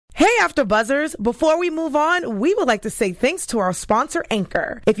AfterBuzzers, before we move on, we would like to say thanks to our sponsor,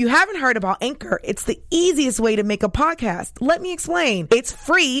 Anchor. If you haven't heard about Anchor, it's the easiest way to make a podcast. Let me explain. It's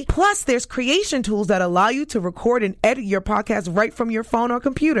free, plus there's creation tools that allow you to record and edit your podcast right from your phone or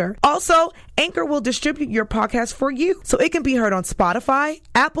computer. Also, Anchor will distribute your podcast for you, so it can be heard on Spotify,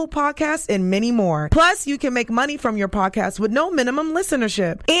 Apple Podcasts, and many more. Plus, you can make money from your podcast with no minimum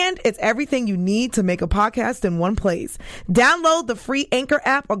listenership. And it's everything you need to make a podcast in one place. Download the free Anchor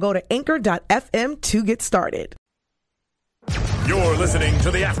app or go to anchor.fm to get started. You're listening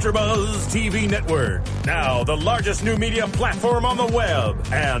to the AfterBuzz TV Network, now the largest new media platform on the web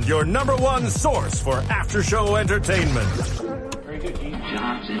and your number one source for after-show entertainment. Very good,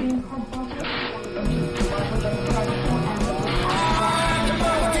 Johnson.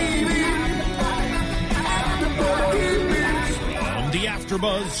 The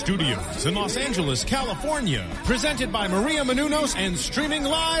AfterBuzz Studios in Los Angeles, California. Presented by Maria Menounos and streaming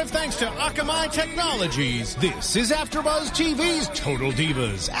live thanks to Akamai Technologies. This is AfterBuzz TV's Total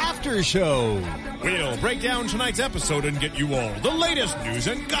Divas After Show. We'll break down tonight's episode and get you all the latest news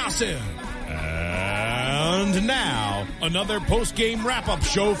and gossip. And now, another post-game wrap-up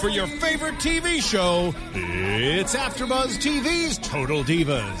show for your favorite TV show. It's AfterBuzz TV's Total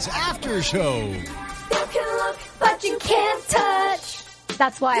Divas After Show. You can look, but you can't touch.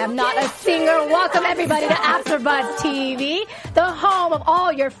 That's why I'm not a singer. Welcome, everybody, to AfterBuzz TV, the home of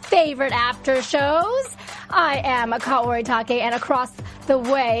all your favorite after shows. I am Kaori Take, and across the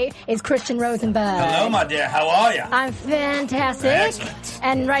way is Christian Rosenberg. Hello, my dear. How are you? I'm fantastic. Excellent.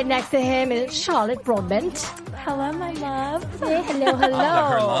 And right next to him is Charlotte Broadbent. Hello, my love. Hey, hello, hello.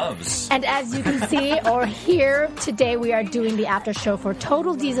 Her loves. And as you can see or hear, today we are doing the after show for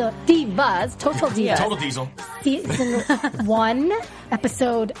Total Divas. Total Divas. Total Diesel. Season 1,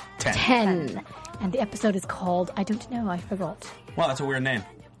 episode 10. And the episode is called, I don't know, I forgot. Well, that's a weird name.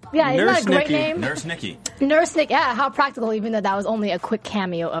 Yeah, isn't that a great Nikki. name? Nurse Nikki. Nurse Nikki. Yeah, how practical, even though that was only a quick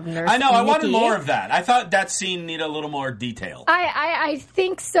cameo of Nurse Nikki. I know, I wanted more of that. I thought that scene needed a little more detail. I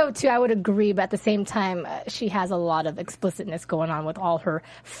think so, too. I would agree, but at the same time, she has a lot of explicitness going on with all her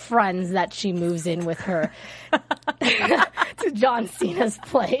friends that she moves in with her to John Cena's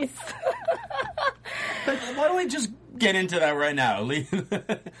place. But why don't we just get into that right now? Okay,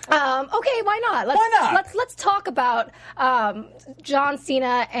 why not? Why not? Let's talk about John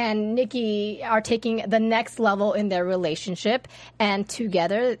Cena and Nikki are taking the next level in their relationship, and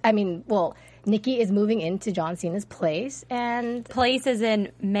together, Nikki is moving into John Cena's place, and Place is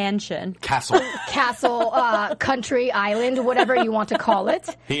in mansion. Castle. country, island, whatever you want to call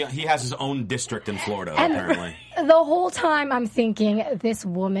it. He has his own district in Florida, apparently. The whole time I'm thinking, this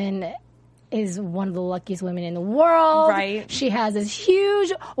woman is one of the luckiest women in the world. Right. She has this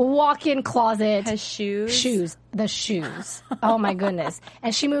huge walk-in closet. Has shoes. The shoes. Oh, my goodness.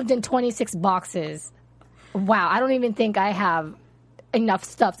 And she moved in 26 boxes. Wow. I don't even think I have enough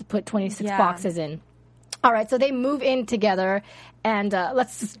stuff to put 26 boxes in. All right, so they move in together, and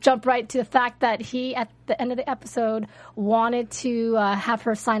let's just jump right to the fact that he, at the end of the episode, wanted to have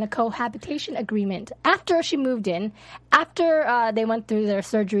her sign a cohabitation agreement after she moved in, after they went through their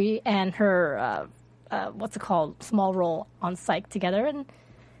surgery and her, small role on psych together, and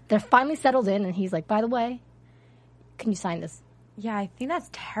they're finally settled in, and he's like, by the way, can you sign this? Yeah, I think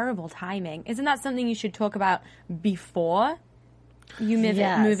that's terrible timing. Isn't that something you should talk about before you move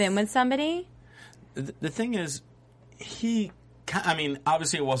in with somebody? The thing is,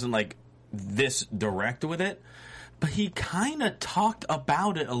 obviously it wasn't like this direct with it, but he kind of talked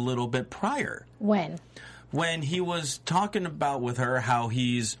about it a little bit prior. When? When he was talking about with her how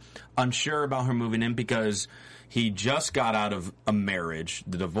he's unsure about her moving in because he just got out of a marriage,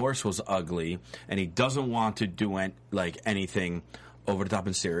 the divorce was ugly, and he doesn't want to do anything over the top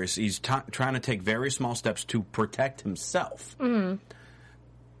and serious. He's trying to take very small steps to protect himself. Mm.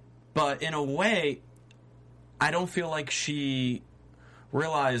 But in a way, I don't feel like she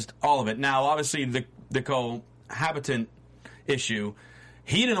realized all of it. Now, obviously, the cohabitant issue,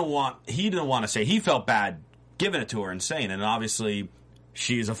 he didn't want to say. He felt bad giving it to her and saying it, and obviously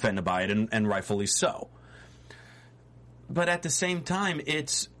she's offended by it, and rightfully so. But at the same time,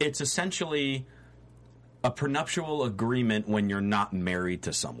 it's essentially a prenuptial agreement when you're not married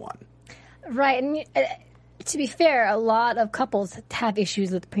to someone. Right, and to be fair, a lot of couples have issues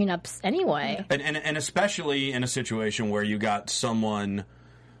with prenups anyway. And especially in a situation where you got someone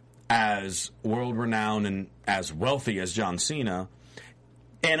as world-renowned and as wealthy as John Cena,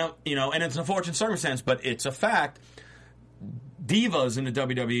 and and it's an unfortunate circumstance, but it's a fact. Divas in the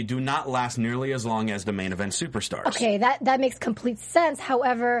WWE do not last nearly as long as the main event superstars. Okay, that makes complete sense.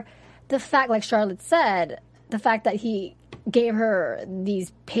 However, the fact, like Charlotte said, the fact that he gave her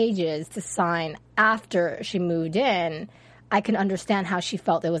these pages to sign after she moved in, I can understand how she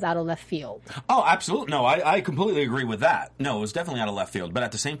felt it was out of left field. Oh, absolutely. No, I completely agree with that. No, it was definitely out of left field. But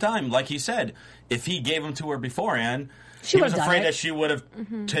at the same time, like he said, if he gave them to her beforehand, he was afraid that she would have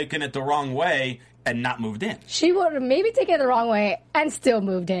taken it the wrong way and not moved in. She would have maybe taken it the wrong way and still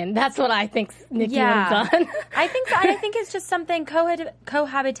moved in. That's what I think Nikki would have done. I think it's just something,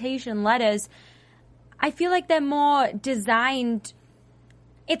 cohabitation letters, I feel like they're more designed,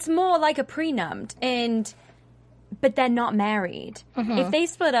 it's more like a prenup, but they're not married. If they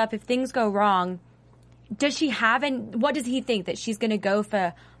split up, if things go wrong, does she have, and what does he think, that she's going to go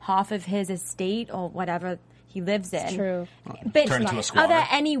for half of his estate or whatever he lives in? It's true. But Turn into a squatter. are there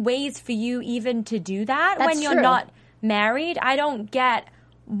any ways for you even to do that That's when you're true. not married? I don't get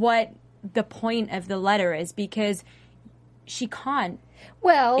what the point of the letter is, because she can't.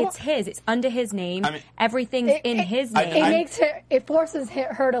 Well, It's his. It's under his name. I mean, Everything's in his name. It forces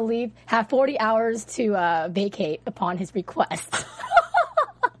her to leave, have 40 hours to vacate upon his request.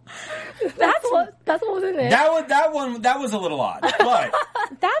 That's what was in it. That was a little odd. But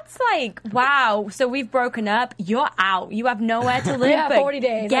That's like, wow. So we've broken up. You're out. You have nowhere to live. Yeah, but 40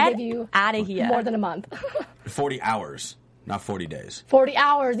 days. I'll Get give you out of here. More than a month. 40 hours, not 40 days. 40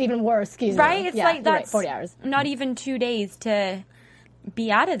 hours, even worse. Excuse me. Right? It's Yeah, like you're right, that's 40 hours. not even 2 days to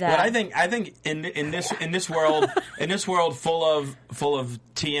be out of there. But I think in this world full of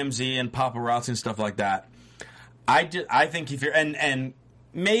TMZ and paparazzi and stuff like that, I think if you're and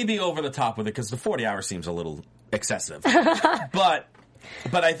maybe over the top with it, because the 40 hours seems a little excessive, but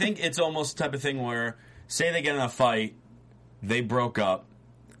I think it's almost the type of thing where, say they get in a fight, they broke up,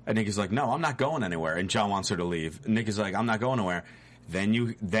 and Nikki's like, no, I'm not going anywhere, and John wants her to leave, and Nikki's like, I'm not going anywhere.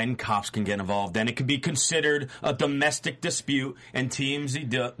 Then cops can get involved. Then it can be considered a domestic dispute, and TMZ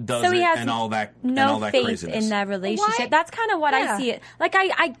does so he it, has and all that faith craziness. in their relationship. Why? That's kind of what Yeah. I see it. Like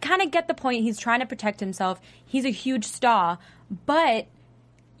I kind of get the point. He's trying to protect himself. He's a huge star, but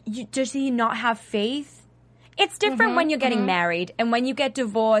does he not have faith? It's different when you're getting married, and when you get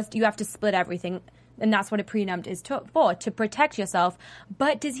divorced, you have to split everything. And that's what a prenup is for, to protect yourself.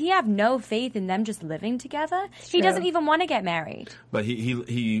 But does he have no faith in them just living together? He doesn't even want to get married. But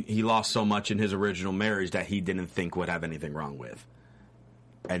he lost so much in his original marriage that he didn't think would have anything wrong with.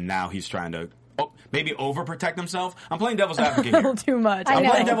 And now he's trying to maybe overprotect himself. I'm playing devil's advocate here. Too much. I'm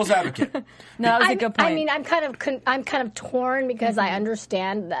playing devil's advocate. No, that was a good point. I mean, I'm kind of torn because I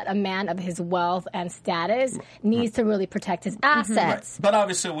understand that a man of his wealth and status needs to really protect his assets. Right. But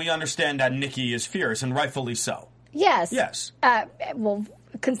obviously, we understand that Nikki is fierce, and rightfully so. Yes. Yes. Well,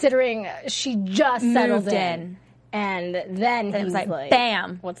 considering she just settled Moved in. and then it was he's like,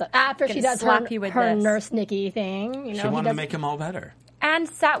 bam. what's up? After she Gonna does slap you with her this. nurse Nikki thing, you know, She wanted to does- make him all better. And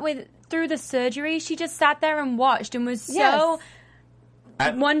through the surgery, she just sat there and watched and was so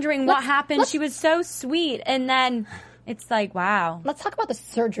wondering what happened. She was so sweet. And then it's like, wow. Let's talk about the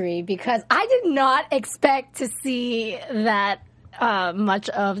surgery, because I did not expect to see that much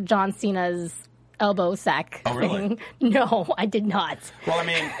of John Cena's elbow sack. Oh, really? thing. No, I did not. Well, I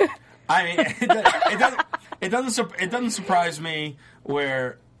mean, it doesn't surprise me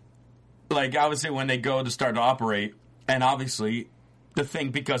where, like, obviously when they go to start to operate, and obviously the thing,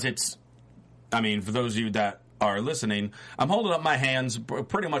 because it's, I mean, for those of you that are listening, I'm holding up my hands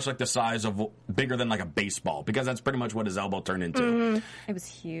pretty much like the size of, bigger than like a baseball, because that's pretty much what his elbow turned into. It was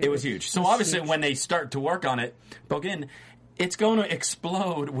huge. It was huge. So obviously when they start to work on it, again, it's going to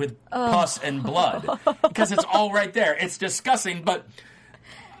explode with pus and blood, because it's all right there. It's disgusting, but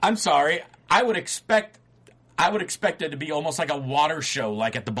I'm sorry, I would expect it to be almost like a water show,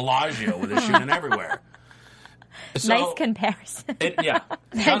 like at the Bellagio, where they're shooting everywhere. So, nice comparison.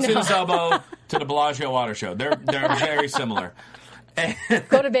 John Cena's elbow to the Bellagio water show. They're very similar.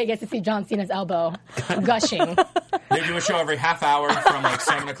 Go to Vegas to see John Cena's elbow gushing. They do a show every half hour from like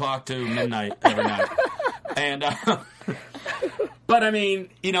 7 o'clock to midnight every night. And but I mean,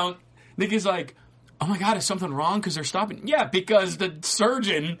 you know, Nikki's like, oh my God, is something wrong? Because they're stopping. Yeah, because the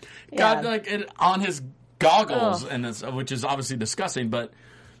surgeon got like it on his goggles, and which is obviously disgusting. But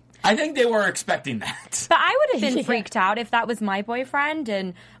I think they were expecting that. But I would have been freaked out if that was my boyfriend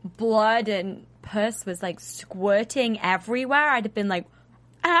and blood and pus was like squirting everywhere. I'd have been like,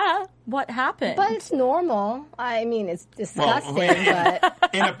 what happened? But it's normal. I mean, it's disgusting. Well,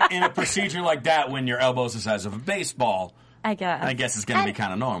 but in a procedure like that, when your elbow's the size of a baseball, I guess it's going to be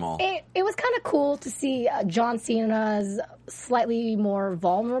kind of normal. It was kind of cool to see John Cena's slightly more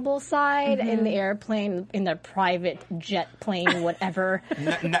vulnerable side in the airplane, in their private jet plane, whatever.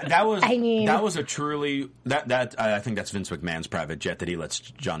 That was a truly I think that's Vince McMahon's private jet that he lets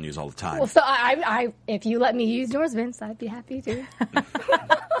John use all the time. Well, so I if you let me use yours, Vince, I'd be happy to.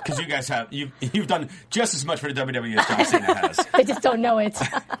 Because you guys you've done just as much for the WWE as John Cena has. They just don't know it.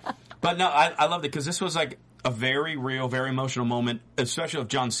 But no, I loved it because this was like a very real, very emotional moment, especially with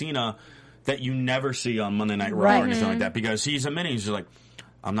John Cena, that you never see on Monday Night Raw or anything like that, because he's just like,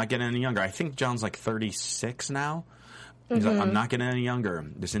 I'm not getting any younger. I think John's like 36 now. He's like, I'm not getting any younger.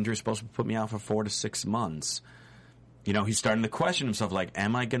 This injury is supposed to put me out for 4 to 6 months. You know, he's starting to question himself, like,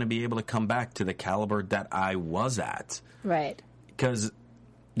 am I going to be able to come back to the caliber that I was at? Right. Because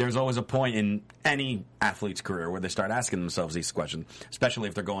there's always a point in any athlete's career where they start asking themselves these questions, especially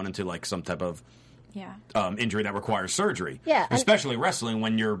if they're going into like some type of injury that requires surgery. Yeah. Especially wrestling,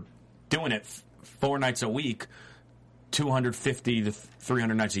 when you're doing it 4 nights a week, 250 to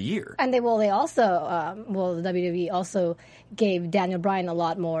 300 nights a year. And they also, the WWE also gave Daniel Bryan a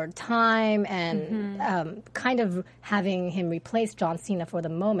lot more time and kind of having him replace John Cena for the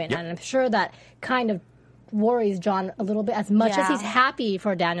moment. Yep. And I'm sure that kind of worries John a little bit. As much as he's happy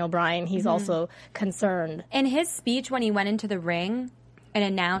for Daniel Bryan, he's also concerned. In his speech when he went into the ring and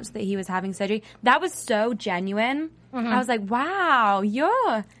announced that he was having surgery, that was so genuine. I was like, wow,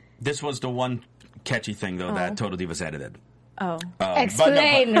 This was the one catchy thing, though, that Total Divas edited.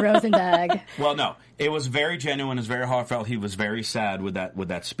 Explain, Rosenberg. Well, no. It was very genuine. It was very heartfelt. He was very sad with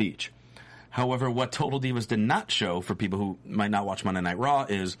that speech. However, what Total Divas did not show, for people who might not watch Monday Night Raw,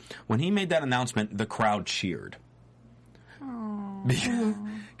 is when he made that announcement, the crowd cheered.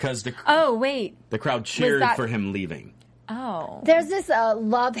 Because the crowd cheered for him leaving. Oh. There's this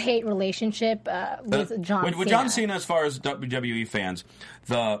love-hate relationship with John Cena. With John Cena, as far as WWE fans,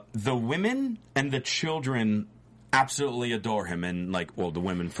 the women and the children absolutely adore him, and the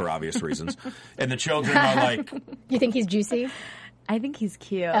women for obvious reasons. And the children are like... You think he's juicy? I think he's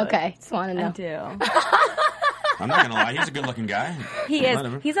cute. Okay, just want to know. I do. I'm not going to lie, he's a good-looking guy. He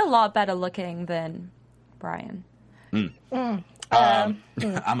is. He's a lot better looking than Brian. I'm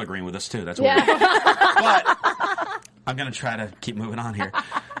agreeing with this, too. That's weird. But I'm going to try to keep moving on here.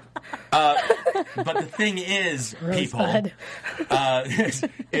 But the thing is, people,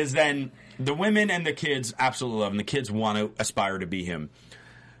 is then the women and the kids absolutely love him. The kids want to aspire to be him.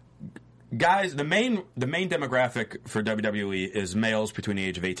 Guys, the main demographic for WWE is males between the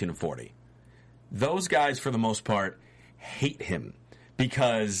age of 18 and 40. Those guys, for the most part, hate him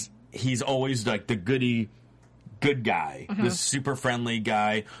because he's always like the good guy, the super friendly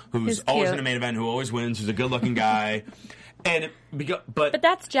guy who's always in the main event, who always wins, who's a good-looking guy. But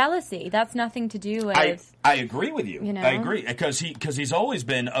that's jealousy. That's nothing to do with... I agree with you. You know? I agree, because he's always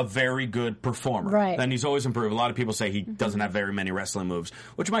been a very good performer. Right. And he's always improved. A lot of people say he doesn't have very many wrestling moves,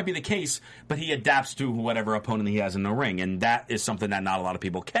 which might be the case, but he adapts to whatever opponent he has in the ring, and that is something that not a lot of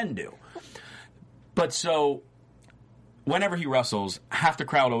people can do. But so, whenever he wrestles, half the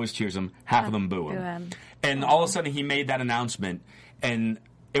crowd always cheers him, half of them boo him. And all of a sudden he made that announcement, and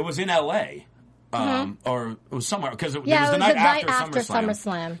it was in L.A., or it was somewhere, because it was the night after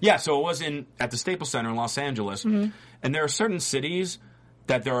SummerSlam. Yeah, so it was at the Staples Center in Los Angeles. And there are certain cities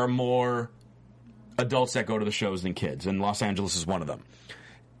that there are more adults that go to the shows than kids, and Los Angeles is one of them.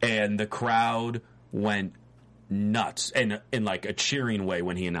 And the crowd went nuts, and in like a cheering way,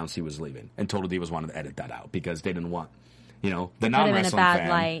 when he announced he was leaving. And Total Divas wanted to edit that out because they didn't want, the non-wrestling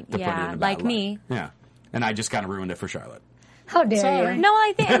fan to put it in a bad light. Me. Yeah. And I just kind of ruined it for Charlotte. How dare you? No,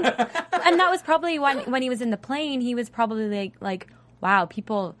 I think, and that was probably when he was in the plane. He was probably like, wow,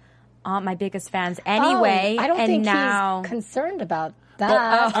 people aren't my biggest fans anyway. I don't think he's concerned about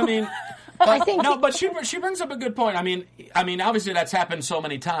that. But she brings up a good point. I mean, obviously that's happened so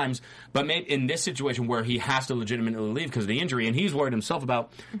many times, but maybe in this situation where he has to legitimately leave because of the injury, and he's worried himself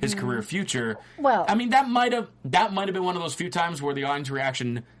about his career future. Well, I mean, that might have been one of those few times where the audience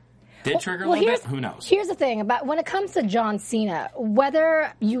reaction did trigger a little bit. Who knows? Here's the thing about when it comes to John Cena,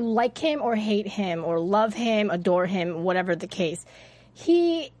 whether you like him or hate him or love him, adore him, whatever the case,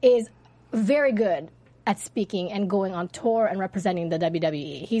 he is very good at speaking and going on tour and representing the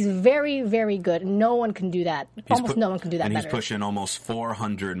WWE. He's very, very good. No one can do that. No one can do that and better. He's pushing almost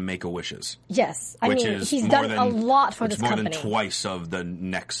 400 Make-A-Wishes. Yes. He's done a lot for this company. It's more than twice of the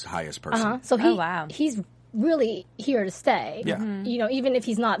next highest person. So he's really here to stay. Yeah. You know, even if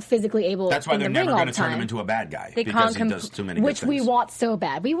he's not physically able. That's why in they're the never ring all going the to turn time. him into a bad guy They because can't he does too many good Which things. we want so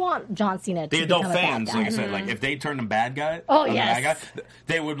bad. We want John Cena to The adult become a bad fans, guy. like I said, like if they turn him bad guy, Oh, a yes. bad guy,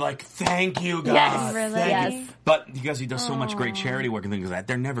 they would like thank you, God. Yes. Really? Thank you. Yes. But because he does so much great charity work and things like that,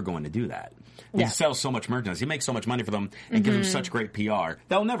 they're never going to do that. He Yeah. sells so much merchandise. He makes so much money for them and gives them such great PR.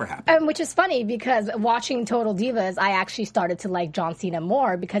 That'll never happen. And which is funny because watching Total Divas, I actually started to like John Cena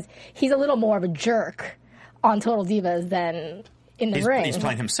more because he's a little more of a jerk on Total Divas than in the ring. He's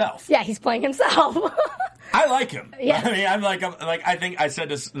playing himself. Yeah, he's playing himself. I like him. Yes. I mean, I'm like, I think I said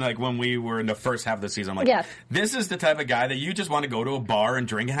this like when we were in the first half of the season. I'm like, Yes. this is the type of guy that you just want to go to a bar and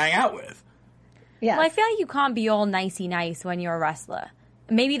drink and hang out with. Yeah. Well, I feel like you can't be all nicey nice when you're a wrestler.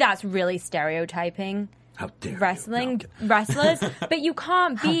 Maybe that's really stereotyping How dare wrestling you? No. wrestlers, but you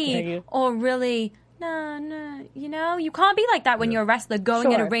can't dare be you. or really no, you know, you can't be like that when you're a wrestler going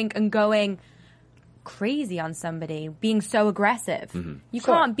in a Sure. rink and going crazy on somebody, being so aggressive. Mm-hmm. You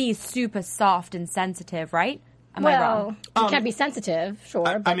Sure. can't be super soft and sensitive, right? Am I wrong? You can't be sensitive, sure.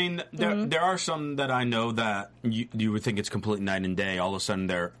 I but mean, there are some that I know that you would think it's complete night and day. All of a sudden,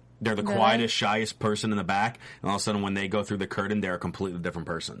 they're the Really? quietest, shyest person in the back, and all of a sudden, when they go through the curtain, they're a completely different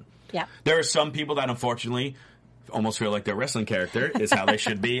person. Yeah. There are some people that unfortunately almost feel like their wrestling character is how they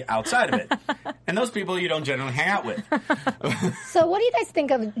should be outside of it, and those people you don't generally hang out with. So what do you guys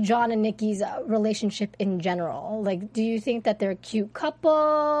think of John and Nikki's relationship in general? Like, do you think that they're a cute couple,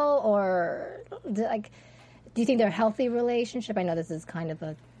 or do you think they're a healthy relationship? I know this is kind of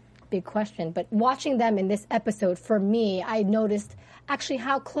a big question, but watching them in this episode, for me, I noticed actually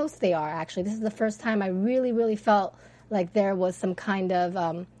how close they are. Actually, this is the first time I really, really felt like there was some kind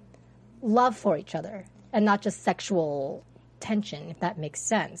of love for each other and not just sexual tension, if that makes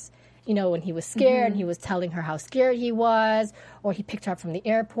sense. You know, when he was scared and he was telling her how scared he was, or he picked her up from the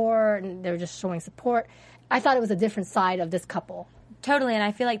airport and they were just showing support. I thought it was a different side of this couple. Totally, and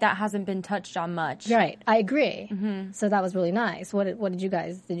I feel like that hasn't been touched on much. Right, I agree. So that was really nice. What did you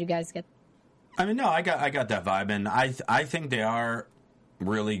guys get? I mean, no, I got that vibe, and I think they are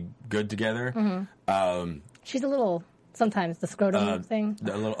really good together. She's a little sometimes the scrotum thing.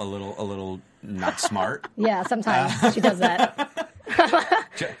 A little not smart. Yeah, sometimes she does that.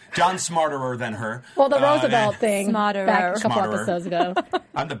 John's smarterer than her. Well, the Roosevelt thing Smarterer. back a couple Smarterer. episodes ago.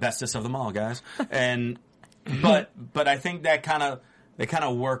 I'm the bestest of them all, guys. And but I think that kind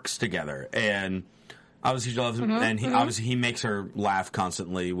of works together. And obviously she loves him, and obviously he makes her laugh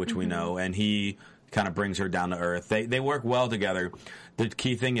constantly, which we know, and he kind of brings her down to earth. They work well together. The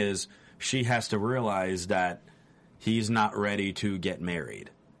key thing is she has to realize that he's not ready to get married.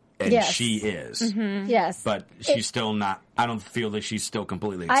 And Yes. she is. Yes, But she's still not. I don't feel that she's still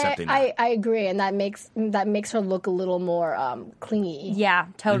completely accepting that. I agree, and that makes her look a little more clingy. Yeah,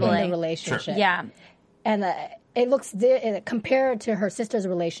 in totally. the relationship. Yeah. And it looks compared to her sister's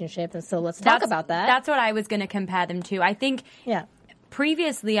relationship, and so let's talk about that. That's what I was going to compare them to. I think yeah.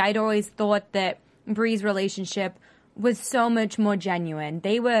 previously I'd always thought that Brie's relationship was so much more genuine.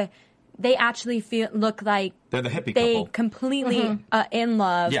 They actually look like They're the hippie they couple. completely are in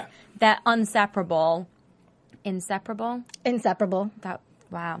love. Yeah. They're inseparable. Inseparable? Inseparable. That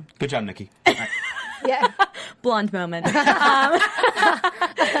wow. Good job, Nikki. Yeah. Blonde moment.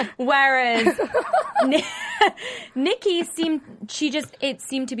 Whereas Nikki seemed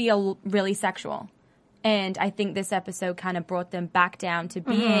to be really sexual. And I think this episode kind of brought them back down to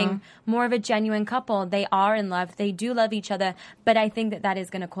being more of a genuine couple. They are in love. They do love each other. But I think that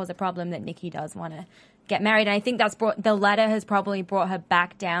is going to cause a problem that Nikki does want to get married. And I think the letter has probably brought her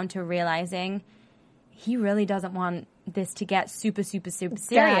back down to realizing he really doesn't want this to get super, super, super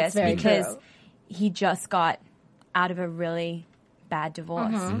serious very because true. he just got out of a really bad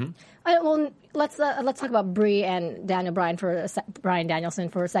divorce. Well, let's talk about Brie and Brian Danielson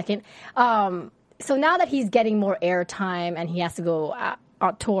for a second. So now that he's getting more airtime and he has to go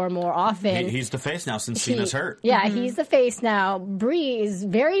on tour more often, He's the face now since Cena's hurt. Yeah, he's the face now. Brie is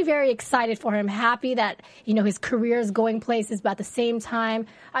very, very excited for him, happy that his career is going places. But at the same time,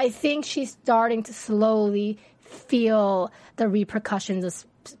 I think she's starting to slowly feel the repercussions of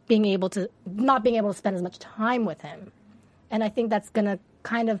not being able to spend as much time with him, and I think that's going to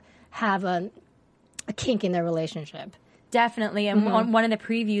kind of have a kink in their relationship. Definitely. And one of the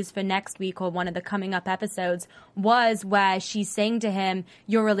previews for next week or one of the coming up episodes was where she's saying to him,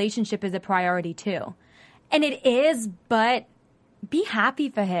 your relationship is a priority too. And it is, but be happy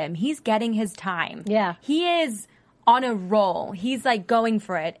for him. He's getting his time. Yeah. He is on a roll. He's like going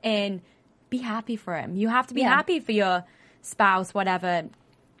for it, and be happy for him. You have to be happy for your spouse, whatever,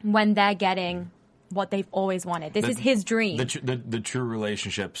 when they're getting what they've always wanted. This is his dream. The true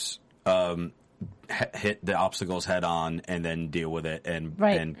relationships hit the obstacles head on and then deal with it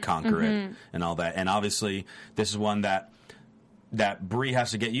and conquer it and all that. And obviously, this is one that Brie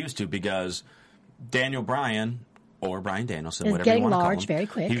has to get used to because Daniel Bryan or Bryan Danielson, is whatever you want to call him, getting large very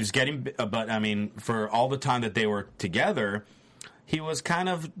quick. He was getting, but I mean, for all the time that they were together, he was kind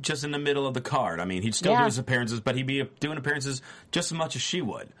of just in the middle of the card. I mean, he'd still do his appearances, but he'd be doing appearances just as much as she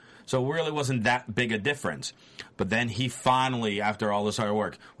would. So it really wasn't that big a difference. But then he finally, after all this hard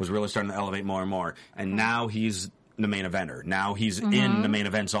work, was really starting to elevate more and more. And now he's the main eventer. Now he's in the main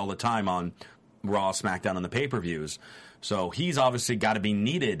events all the time on Raw, SmackDown, and the pay-per-views. So he's obviously got to be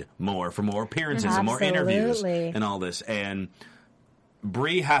needed more for more appearances and more interviews and all this. And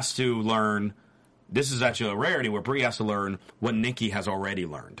Brie has to learn, this is actually a rarity where Brie has to learn what Nikki has already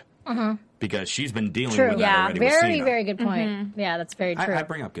learned. Because she's been dealing with that already with Cena. Very, very good point. Yeah, that's very true. I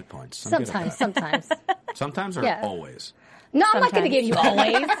bring up good points. Sometimes. Sometimes or always? No, I'm not going to give you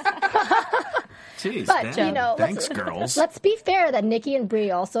always. Jeez, but, thanks, girls. Let's be fair that Nikki and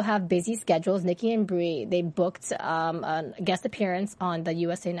Brie also have busy schedules. Nikki and Brie, they booked a guest appearance on the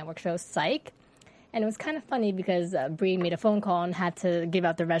USA Network show Psych. And it was kind of funny because Brie made a phone call and had to give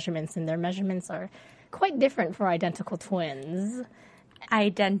out their measurements, and their measurements are quite different for identical twins.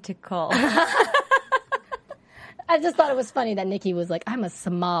 Identical. I just thought it was funny that Nikki was like, I'm a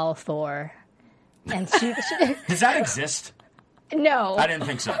small Thor. And she Does that exist? No. I didn't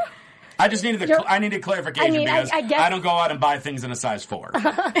think so. I just needed I needed clarification because I don't go out and buy things in a size 4.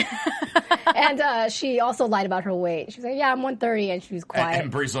 And she also lied about her weight. She was like, yeah, I'm 130, and she was quiet.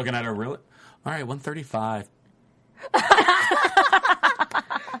 And Bree's looking at her, really? All right, 135.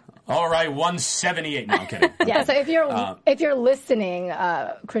 All right, 178. No, I'm kidding. Yeah, so if you're listening,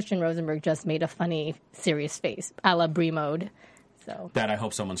 Christian Rosenberg just made a funny, serious face, a la Brie mode. So that I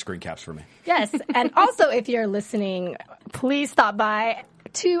hope someone screen caps for me. Yes, and also if you're listening, please stop by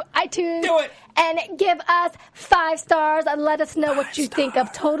to iTunes. Do it. And give us 5 stars and let us know what you think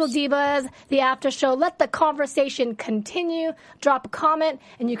of Total Divas, the after show. Let the conversation continue. Drop a comment,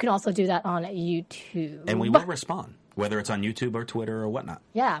 and you can also do that on YouTube. And we will respond, whether it's on YouTube or Twitter or whatnot.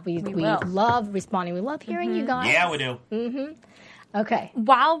 Yeah, we love responding. We love hearing you guys. Yeah, we do. Okay.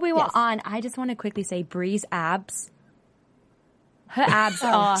 While we were on, I just want to quickly say Brie's abs. Her abs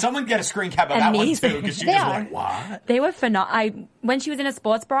are Someone get a screen cap of amazing. That one, too, because she just went, what? They were phenomenal. When she was in a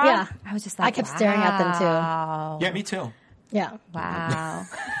sports bra, I was just like, I kept staring at them, too. Yeah, me too. Yeah. Wow.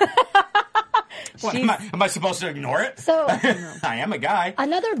 What, am I supposed to ignore it? So I am a guy.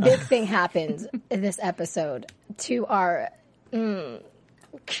 Another big thing happened in this episode to our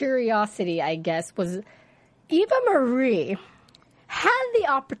curiosity, I guess, was Eva Marie had the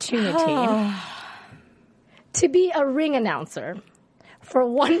opportunity to be a ring announcer for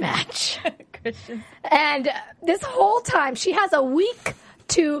one match. And this whole time, she has a week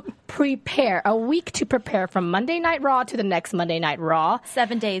to prepare from Monday Night Raw to the next Monday Night Raw.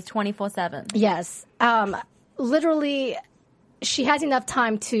 7 days, 24/7. Yes. Literally, she has enough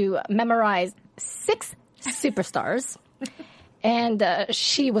time to memorize 6 superstars. And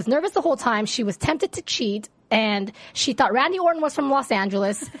she was nervous the whole time. She was tempted to cheat. And she thought Randy Orton was from Los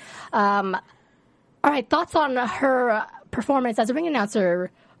Angeles. All right, thoughts on her performance as a ring announcer,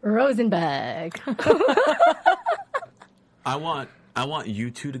 Rosenberg? I want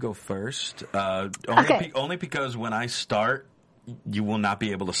you two to go first. Only because when I start, you will not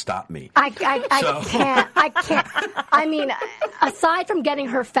be able to stop me. I can't. I mean, aside from getting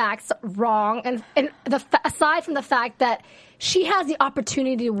her facts wrong, and aside from the fact that she has the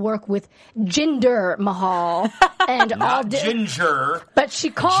opportunity to work with Jinder Mahal and not Ginger, but she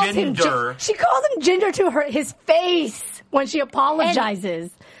calls him Jinder. She calls him Jinder to his face when she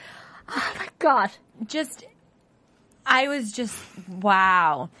apologizes. Oh my God! I was just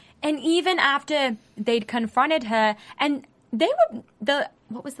wow. And even after they'd confronted her, and they were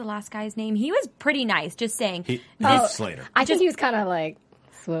what was the last guy's name? He was pretty nice, just saying. Slater. I think he was kind of like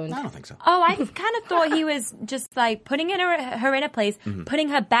swooned. I don't think so. Oh, I kind of thought he was just like putting her in a place, putting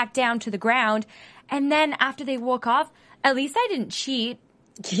her back down to the ground, and then after they walk off, at least I didn't cheat.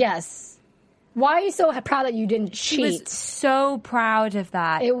 Yes. Why are you so proud that you didn't cheat? She was so proud of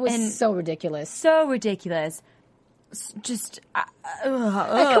that. It was so ridiculous. So ridiculous. Just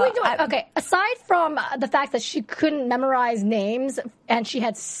can we do it? Okay, aside from the fact that she couldn't memorize names and she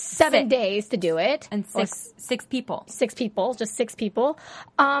had 7 days to do it, and six people, just 6 people,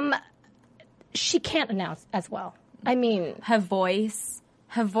 she can't announce as well. I mean, her voice.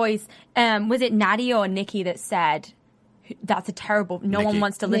 Was it Nadia or Nikki that said, that's a terrible. No Nikki. one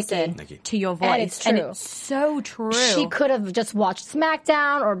wants to listen Nikki. to your voice, And it's true. And it's so true. She could have just watched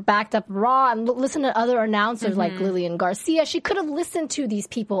SmackDown or backed up Raw and listened to other announcers like Lillian Garcia. She could have listened to these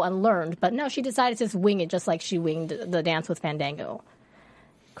people and learned, but no, she decided to just wing it, just like she winged the Dance with Fandango.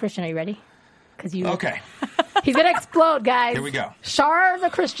 Christian, are you ready? Because you Okay. He's gonna explode, guys. Here we go. Char the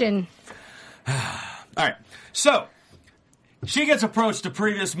Christian. All right. So, she gets approached the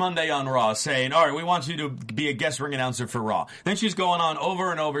previous Monday on Raw saying, all right, we want you to be a guest ring announcer for Raw. Then she's going on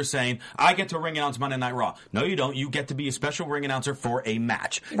over and over saying, I get to ring announce Monday Night Raw. No, you don't. You get to be a special ring announcer for a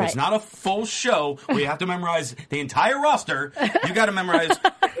match. Right. It's not a full show where you have to memorize the entire roster. You got to memorize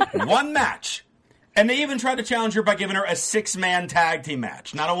one match. And they even tried to challenge her by giving her a 6-man tag team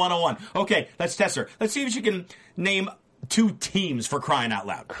match, not a 1-on-1. Okay, let's test her. Let's see if she can name 2 teams, for crying out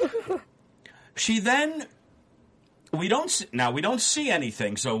loud. She then... We don't see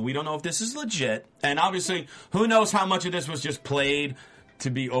anything, so we don't know if this is legit. And obviously, who knows how much of this was just played to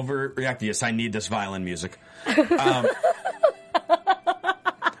be overreacted. Yes, I need this violin music.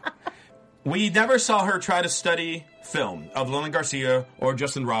 We never saw her try to study film of Lillian Garcia or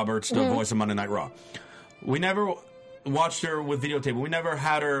Justin Roberts, the voice of Monday Night Raw. We never watched her with videotape. We never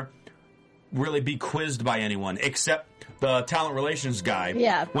had her really be quizzed by anyone, except the talent relations guy.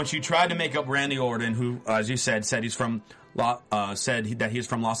 Yeah. When she tried to make up Randy Orton, who, as you said he's from that he's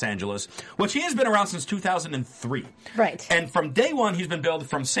from Los Angeles, which he has been around since 2003. Right. And from day one, he's been billed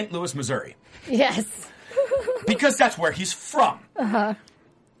from St. Louis, Missouri. Yes. Because that's where he's from. Uh-huh.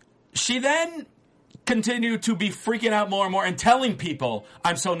 She then continued to be freaking out more and more and telling people,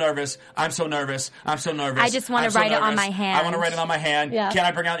 I'm so nervous, I'm so nervous, I'm so nervous. I just want to write it on my hand. I want to write it on my hand. Yeah. Can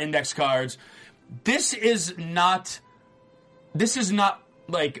I bring out index cards? This is not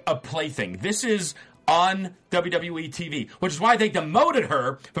like a plaything. This is on WWE TV, which is why they demoted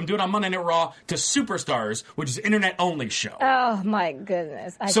her from doing it on Monday Night Raw to Superstars, which is internet-only show. Oh, my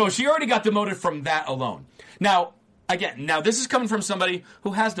goodness. So she already got demoted from that alone. Now, again, this is coming from somebody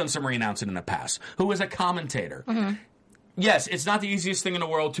who has done some re-announcing in the past, who is a commentator. Mm-hmm. Yes, it's not the easiest thing in the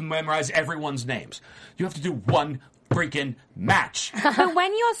world to memorize everyone's names. You have to do one freaking match. But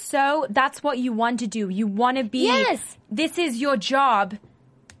when you're that's what you want to do. You want to be, yes. This is your job.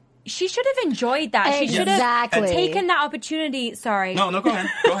 She should have enjoyed that. She should have taken that opportunity. Sorry. No, go ahead.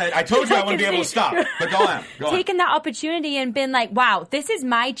 Go ahead. I told you I wouldn't be able to stop. But go on. Taken that opportunity and been like, wow, this is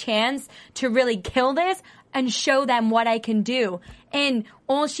my chance to really kill this and show them what I can do. And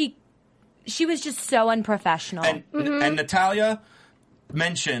she was just so unprofessional. And Natalia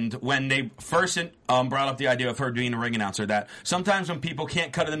mentioned when they first brought up the idea of her being a ring announcer that sometimes when people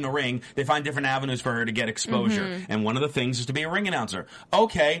can't cut it in the ring, they find different avenues for her to get exposure. Mm-hmm. And one of the things is to be a ring announcer.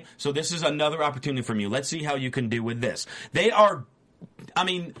 Okay, so this is another opportunity from you. Let's see how you can do with this. They're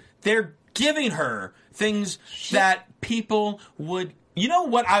giving her things that people would... You know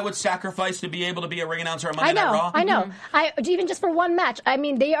what I would sacrifice to be able to be a ring announcer on Monday Night Raw? I know. Even just for one match. I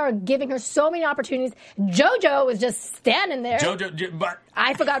mean, they are giving her so many opportunities. JoJo was just standing there. But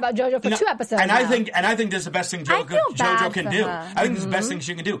I forgot about JoJo for 2 episodes. And I think this is the best thing JoJo can do. I think this is the best thing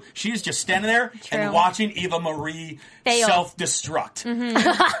she can do. She is just standing there and watching Eva Marie self-destruct.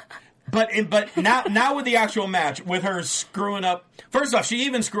 Mm-hmm. But now with the actual match, with her screwing up... First off, she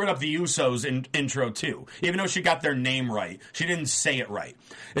even screwed up the Usos in intro, too. Even though she got their name right. She didn't say it right.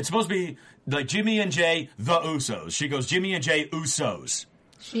 It's supposed to be like Jimmy and Jay, the Usos. She goes, Jimmy and Jay, Usos.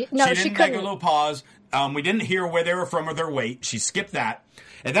 She didn't make a little pause. We didn't hear where they were from or their weight. She skipped that.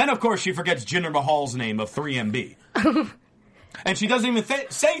 And then, of course, she forgets Jinder Mahal's name of 3MB. And she doesn't even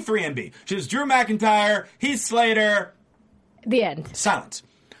say 3MB. She says Drew McIntyre, Heath Slater. The end. Silence.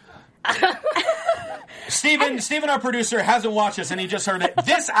 Steven, our producer, hasn't watched this, and he just heard it.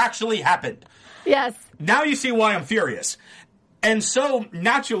 This actually happened. Yes. Now you see why I'm furious. And so,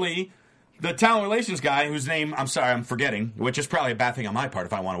 naturally, the talent relations guy, whose name, I'm forgetting, which is probably a bad thing on my part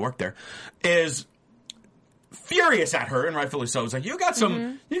if I want to work there, is furious at her, and rightfully so. It's like, you got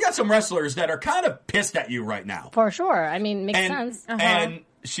some wrestlers that are kind of pissed at you right now. For sure. I mean, makes sense. Uh-huh. And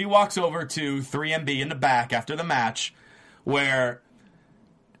she walks over to 3MB in the back after the match, where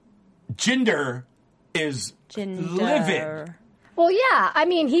Jinder is livid. Well, yeah. I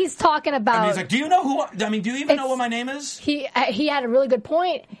mean, he's talking about... I mean, he's like, do you even know what my name is? He had a really good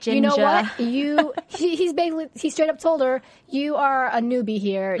point. Ginger. You know what? He straight up told her, you are a newbie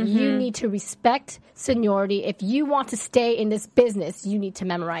here. Mm-hmm. You need to respect seniority. If you want to stay in this business, you need to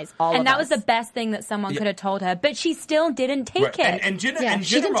memorize all of us. And that was the best thing that someone could have told her. But she still didn't take it. And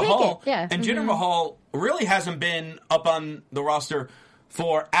Jinder Mahal really hasn't been up on the roster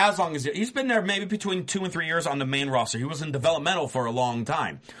for as long as he's been there, maybe between 2 and 3 years on the main roster. He was in developmental for a long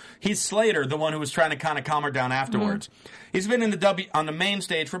time. He's Slater, the one who was trying to kind of calm her down afterwards. He's been in the on the main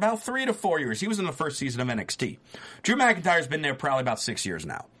stage for about 3 to 4 years. He was in the first season of NXT. Drew McIntyre's been there probably about 6 years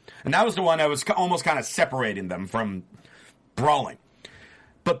now. And that was the one that was almost kind of separating them from brawling.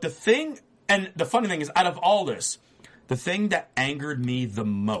 But the thing, and the funny thing is, out of all this, the thing that angered me the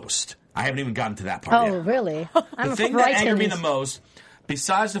most, I haven't even gotten to that part yet. Oh, really? The thing that angered me the most,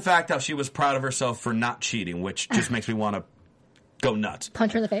 besides the fact that she was proud of herself for not cheating, which just makes me want to go nuts.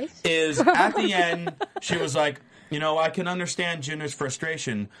 Punch her in the face? Is at the end, she was like, I can understand Jinder's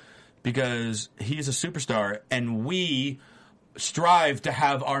frustration because he's a superstar and we strive to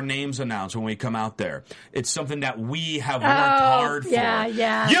have our names announced when we come out there. It's something that we have worked hard for.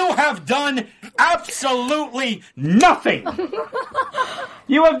 Yeah. You have done absolutely nothing.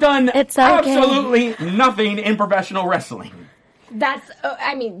 You have done absolutely nothing in professional wrestling. That's,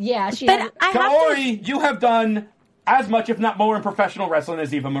 she But has, Kaori, you have done as much, if not more, in professional wrestling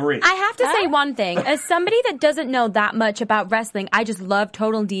as Eva Marie. I have to say one thing. As somebody that doesn't know that much about wrestling, I just love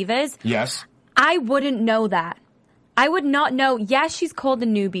Total Divas. Yes. I wouldn't know that. I would not know. Yes, she's called a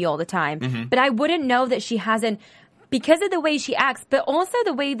newbie all the time, but I wouldn't know that she hasn't, because of the way she acts, but also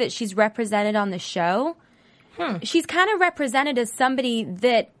the way that she's represented on the show. She's kind of represented as somebody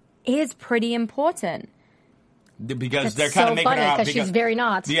that is pretty important. Because That's they're kind so of making funny her out. because she's very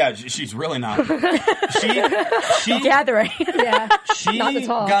not. Yeah, she's really not. she Gathering. Yeah. She Not at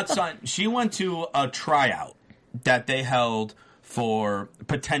all. got signed. She went to a tryout that they held for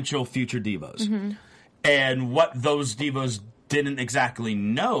potential future divas. And what those divas didn't exactly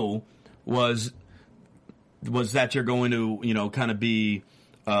know was that you're going to, kind of be,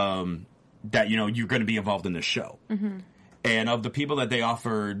 that, you're going to be involved in this show. And of the people that they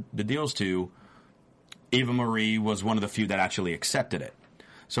offered the deals to, Eva Marie was one of the few that actually accepted it.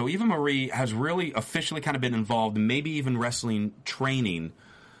 So Eva Marie has really officially kind of been involved in maybe even wrestling training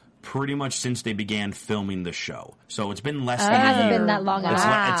pretty much since they began filming the show. So it's been less than a year. It hasn't been that long. It's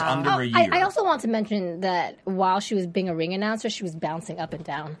under a year. I also want to mention that while she was being a ring announcer, she was bouncing up and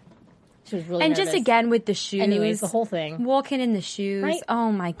down. She was really And nervous. just again with the shoes. Anyways, the whole thing. Walking in the shoes. Right?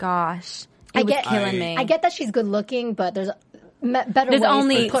 Oh my gosh. It was killing me. I get that she's good looking, but there's better There's ways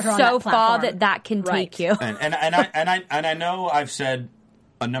only to put her on so that far platform. that can take you. And I know I've said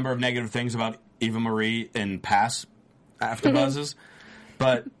a number of negative things about Eva Marie in past AfterBuzzes,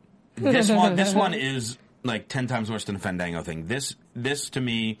 but this one is like 10 times worse than the Fandango thing. This to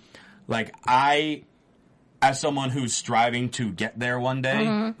me, like as someone who's striving to get there one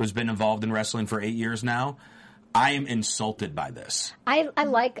day, who's been involved in wrestling for 8 years now, I am insulted by this. I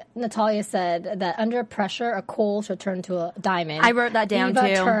like Natalia said that under pressure, a coal should turn to a diamond. I wrote that down Eva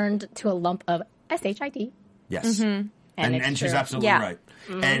too. turned to a lump of SHIT. Yes. And she's absolutely Yeah.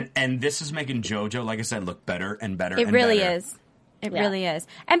 right. And this is making JoJo, like I said, look better and better It and really better. is. It really is.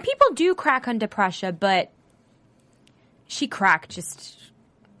 And people do crack under pressure, but she cracked just...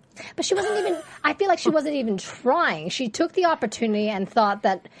 But she wasn't even, I feel like she wasn't even trying. She took the opportunity and thought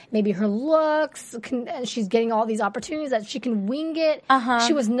that maybe her looks, and she's getting all these opportunities that she can wing it.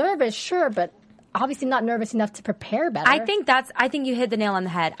 She was nervous, sure, but obviously not nervous enough to prepare better. I think you hit the nail on the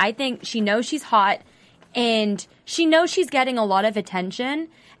head. I think she knows she's hot, and she knows she's getting a lot of attention,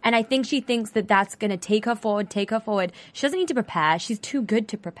 and I think she thinks that that's going to take her forward. She doesn't need to prepare. She's too good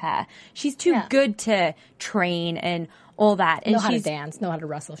to prepare. She's too good to train and all that. And know how to dance, know how to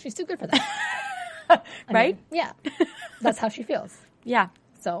wrestle. She's too good for that. right? Yeah. That's how she feels. Yeah.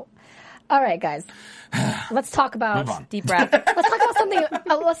 So, all right, guys. Let's talk about... Move on. Deep breath. Let's talk about something.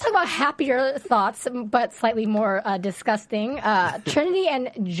 Let's talk about happier thoughts, but slightly more disgusting. Trinity and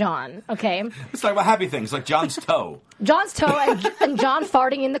John. Okay, Let's talk about happy things, like John's toe. John's toe and John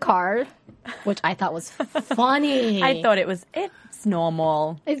farting in the car, which I thought was funny. I thought it's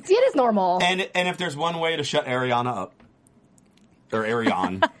normal. it is normal. And if there's one way to shut Ariana up, or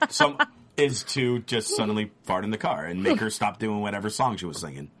Ariane, is to just suddenly fart in the car and make her stop doing whatever song she was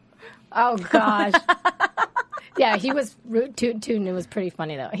singing. Oh gosh. Yeah, he was rude too. It was pretty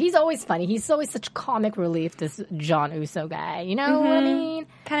funny though. He's always funny. He's always such comic relief. This John Uso guy. You know what I mean?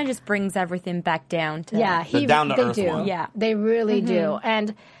 Kind of just brings everything back down to... Yeah, The down-to-earth they do. one. Yeah. They really do.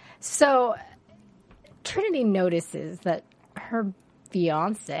 And so Trinity notices that her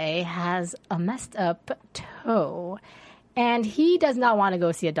fiance has a messed up toe, and he does not want to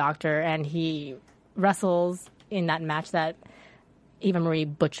go see a doctor, and he wrestles in that match that Eva Marie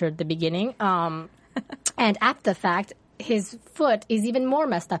butchered the beginning. And after the fact, his foot is even more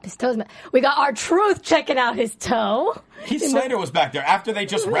messed up. His toes. We got R-Truth checking out his toe. Heath Slater was back there after they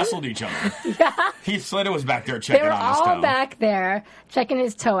just wrestled each other. Yeah. Heith Slater was back there checking on his toe. They were all back there checking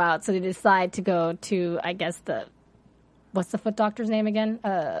his toe out, so they decide to go to, I guess, what's the foot doctor's name again?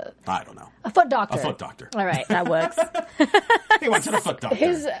 I don't know. A foot doctor. A foot doctor. All right, that works. He went to the foot doctor.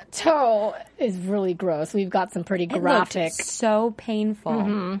 His toe is really gross. We've got some pretty graphic. It looked so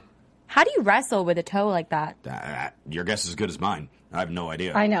painful. How do you wrestle with a toe like that? Your guess is as good as mine. I have no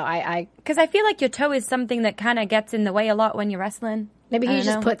idea. I know. Because I feel like your toe is something that kind of gets in the way a lot when you're wrestling. Maybe he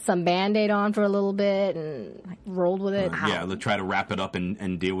just put some Band-Aid on for a little bit and rolled with it. Yeah, they try to wrap it up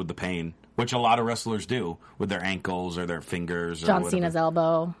and deal with the pain, which a lot of wrestlers do with their ankles or their fingers. John or Cena's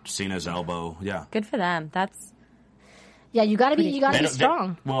elbow. Cena's elbow, yeah. Good for them. Yeah, you gotta be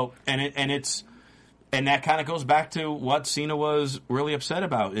strong. And that kind of goes back to what Cena was really upset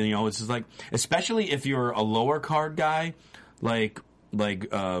about. You know, it's just like, especially if you're a lower card guy, like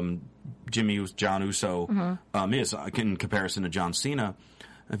John Uso is in comparison to John Cena.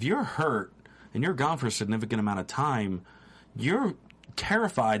 If you're hurt and you're gone for a significant amount of time, you're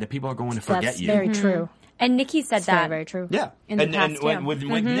terrified that people are going to forget you. That's very true. And Nikki said that. Very, very true. Yeah, with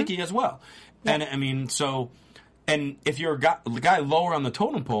Nikki as well. Yeah. And I mean, and if you're a guy lower on the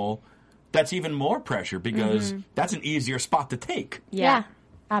totem pole, that's even more pressure because that's an easier spot to take. Yeah,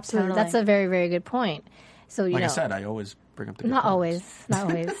 absolutely. Totally. That's a very, very good point. So I said, I always bring up the not always. I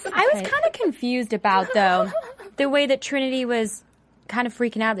was kind of confused about though the way that Trinity was kind of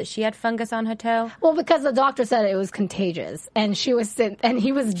freaking out that she had fungus on her toe. Well, because the doctor said it was contagious, and she was and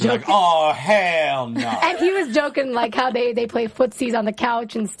he was joking. Like, oh hell no! And he was joking like how they play footsies on the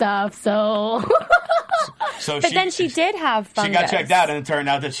couch and stuff. So. But then she did have fungus. She got checked out, and it turned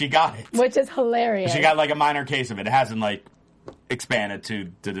out that she got it, which is hilarious. She got like a minor case of it. It hasn't like expanded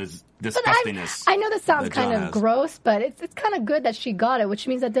to this disgustingness. I know this sounds kind of gross, but it's kind of good that she got it, which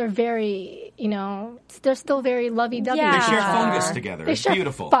means that they're very, they're still very lovey-dovey. Yeah. They share fungus together. It's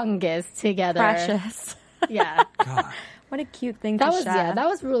beautiful. Fungus together. Precious. Yeah. God. What a cute thing to share. Yeah, that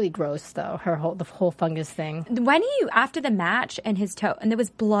was really gross, though, the whole fungus thing. When after the match and his toe, and there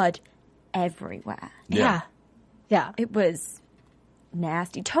was blood everywhere. Yeah. It was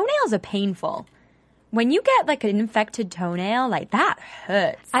nasty. Toenails are painful. When you get like an infected toenail, like that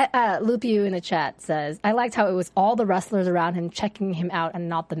hurts. Loop you in the chat says, I liked how it was all the wrestlers around him checking him out and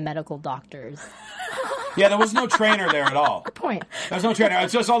not the medical doctors. Yeah, there was no trainer there at all. Good point. There was no trainer.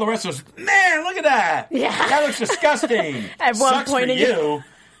 It's just all the wrestlers. Man, look at that. Yeah. That looks disgusting. At one Sucks point for you.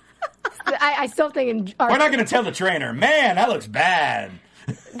 I still think we're not going to tell the trainer, man, that looks bad.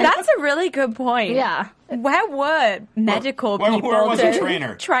 That's a really good point. Yeah. Where were medical people where was the to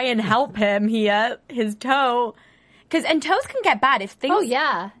trainer? Try and help him here, his toe? And toes can get bad if things... Oh,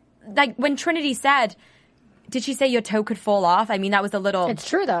 yeah. Like when Trinity said, did she say your toe could fall off? I mean, that was a little... It's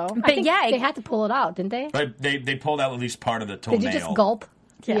true, though. But I think they had to pull it out, didn't they? Right, they pulled out at least part of the toenail. Did you just gulp?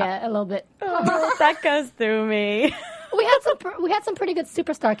 Yeah, a little bit. Oh, that goes through me. We had some pretty good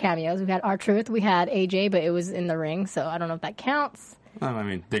superstar cameos. We had R-Truth, we had AJ, but it was in the ring, so I don't know if that counts. I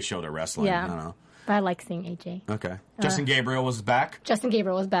mean, they showed her wrestling. Yeah. I don't know. But I like seeing AJ. Okay. Justin Gabriel was back. Justin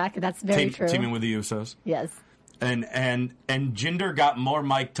Gabriel was back. That's very true. Teaming with the Usos. Yes. And Jinder got more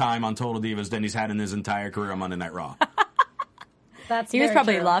mic time on Total Divas than he's had in his entire career on Monday Night Raw. He was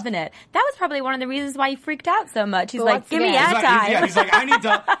probably loving it. That was probably one of the reasons why he freaked out so much. He's like, give me airtime. He's like,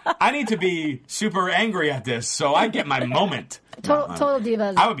 I need to be super angry at this so I get my moment. Total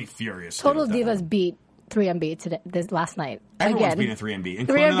Divas. I would be furious. Total Divas beat 3MB last night. Everyone's beating 3MB,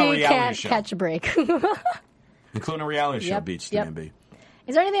 including a reality can't show. Catch a break. Including a reality show beats 3MB.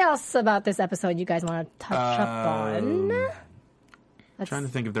 Is there anything else about this episode you guys want to touch up on? I'm trying to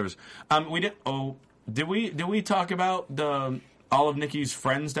think if there was. Did we talk about all of Nikki's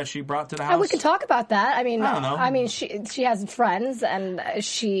friends that she brought to the house? We can talk about that. I mean, I don't know. I mean, she has friends and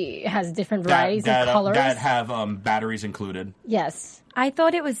she has different varieties of colors that have batteries included. Yes. I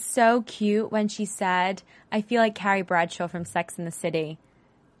thought it was so cute when she said, I feel like Carrie Bradshaw from Sex and the City.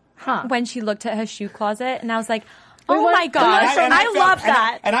 Huh. When she looked at her shoe closet, and I was like, oh my gosh, I love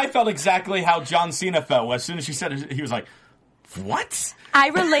that. And I felt exactly how John Cena felt. As soon as she said it, he was like, what? I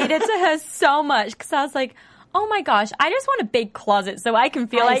related to her so much because I was like, oh my gosh, I just want a big closet so I can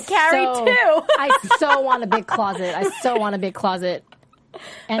feel like Carrie too. I so want a big closet.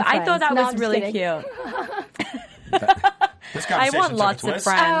 And I thought that was really cute. I want lots of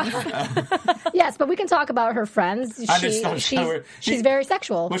friends. Yes, but we can talk about her friends. She's very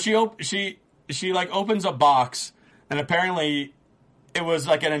sexual. Well, she like opens a box, and apparently it was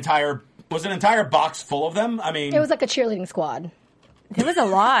like an entire box full of them. I mean, it was like a cheerleading squad. There was a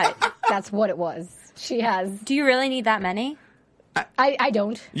lot. That's what it was. She has. Do you really need that many? I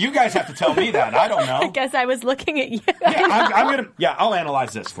don't. You guys have to tell me that. I don't know. I guess I was looking at you. I'll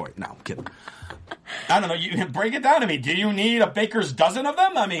analyze this for you. No, I'm kidding. I don't know. You break it down to me. Do you need a baker's dozen of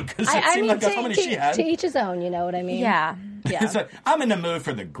them? I mean, because it seemed like that's how many she had. To each his own, you know what I mean? Yeah. It's like, I'm in the mood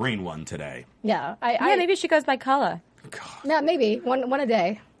for the green one today. Yeah. Maybe she goes by color. No, maybe. One a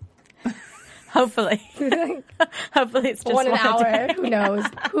day. Hopefully. Hopefully it's just one an hour. day. Who knows?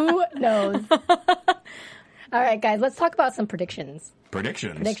 Who knows? All right, guys, let's talk about some predictions.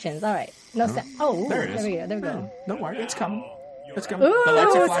 Predictions. All right. No, there it is. There we go. Don't worry, it's coming. It's coming. Ooh, the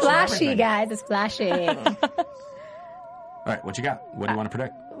lights are it's flashy, guys. It's flashing. All right, what you got? What do you want to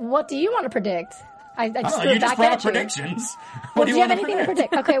predict? What do you want to predict? I just you just brought up predictions. Well, do you have anything to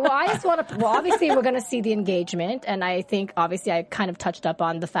predict? Okay, well, I just want to. Well, obviously, we're going to see the engagement, and I think, obviously, I kind of touched up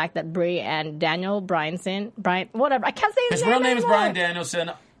on the fact that Brie and Daniel whatever. I can't say his real name is Bryan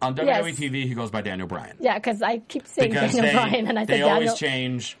Danielson. On WWE TV, he goes by Daniel Bryan. Yeah, because I keep saying Daniel Bryan, and I said they Daniel. always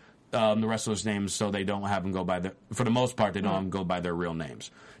change the wrestlers' names so they don't have them go by for the most part, they don't have them go by their real names.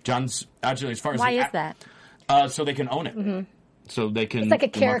 John's actually, as far as why is that? So they can own it. Mm-hmm. So they can. It's like a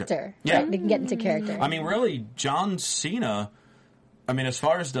character. Yeah, right? They can get into character. I mean, really, John Cena. I mean, as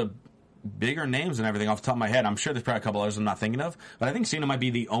far as the bigger names and everything, off the top of my head, I'm sure there's probably a couple others I'm not thinking of, but I think Cena might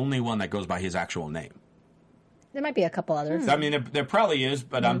be the only one that goes by his actual name. There might be a couple others. I mean, there probably is,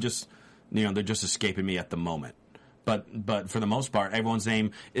 but I'm just, they're just escaping me at the moment. But for the most part, everyone's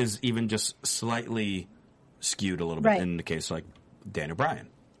name is even just slightly skewed a little bit in the case like Daniel Bryan.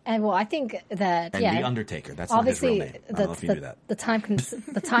 And well, I think that The Undertaker. That's not his real name. I don't know if you knew that. The time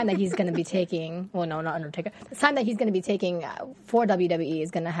that he's going to be taking. Well, no, not Undertaker. The time that he's going to be taking for WWE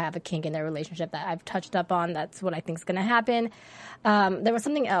is going to have a kink in their relationship that I've touched up on. That's what I think is going to happen. There was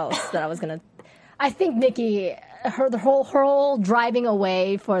something else that I was going to. I think Nikki, her whole driving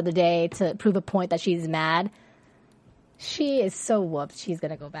away for the day to prove a point that she's mad. She is so whooped. She's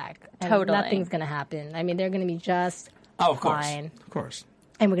going to go back. And totally. Nothing's going to happen. I mean, they're going to be just of fine. Of course.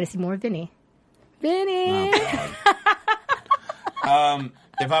 And we're going to see more of Vinny. Vinny! Oh,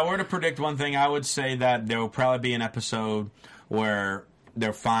 if I were to predict one thing, I would say that there will probably be an episode where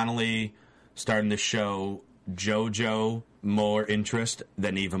they're finally starting to show JoJo more interest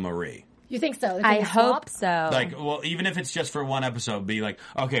than Eva Marie. You think so? I hope so. Like, well, even if it's just for one episode, be like,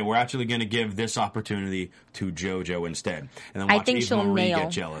 okay, we're actually going to give this opportunity to JoJo instead, and then watch Eva Marie get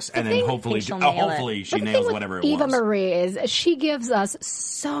jealous, and then hopefully she nails whatever it was. Eva Marie is she gives us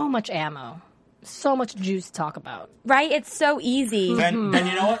so much ammo, so much juice to talk about. Right? It's so easy. Then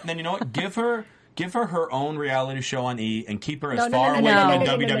you know what? Give her her own reality show on E and keep her as far away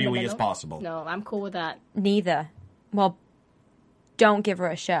from WWE as possible. No, I'm cool with that. Neither. Well, don't give her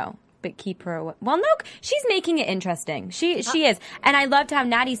a show. But keep her away. Well, no, she's making it interesting. She is. And I loved how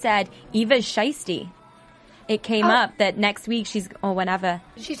Natty said, Eva's shiesty. It came up that next week whenever.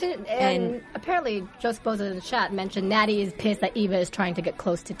 She said, and apparently Joe Sposa in the chat mentioned Natty is pissed that Eva is trying to get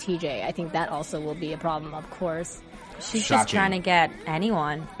close to TJ. I think that also will be a problem, of course. She's just trying to get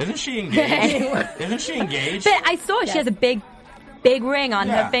anyone. Isn't she engaged? Isn't she engaged? But I saw she has a big ring on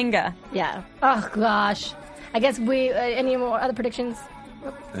her finger. Yeah. Oh, gosh. I guess any more other predictions?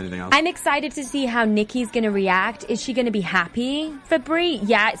 Anything else? I'm excited to see how Nikki's going to react. Is she going to be happy for Brie?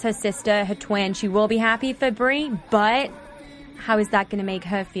 Yeah, it's her sister, her twin. She will be happy for Brie, but how is that going to make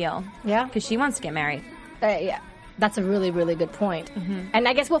her feel? Yeah. Because she wants to get married. Yeah. That's a really, really good point. Mm-hmm. And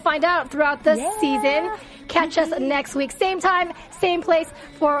I guess we'll find out throughout the season. Catch us next week. Same time, same place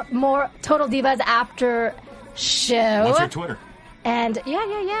for more Total Divas After Show. What's your Twitter? And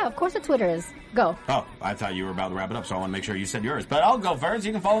yeah. Of course the Twitter is. Go. Oh, I thought you were about to wrap it up, so I want to make sure you said yours. But I'll go first.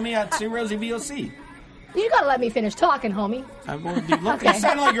 You can follow me at CRosieVOC. You gotta let me finish talking, homie. Look, it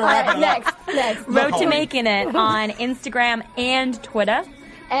sounded like you were wrapping it up. Next. Road to Making It on Instagram and Twitter.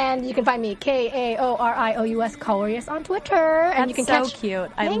 And you can find me KAORIOUS Corious on Twitter. And you can so cute.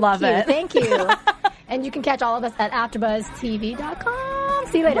 I love it. Thank you. And you can catch all of us at AfterBuzzTV.com.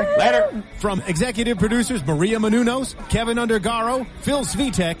 See you later. Later. From executive producers Maria Menounos, Kevin Undergaro, Phil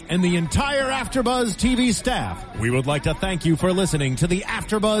Svitek, and the entire AfterBuzz TV staff, we would like to thank you for listening to the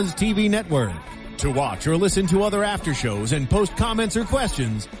AfterBuzz TV network. To watch or listen to other after shows and post comments or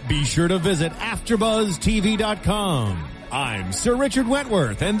questions, be sure to visit AfterBuzzTV.com. I'm Sir Richard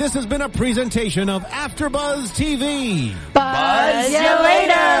Wentworth, and this has been a presentation of AfterBuzz TV. Buzz you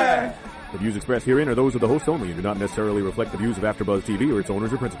later. The views expressed herein are those of the host only and do not necessarily reflect the views of AfterBuzz TV or its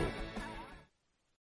owners or principals.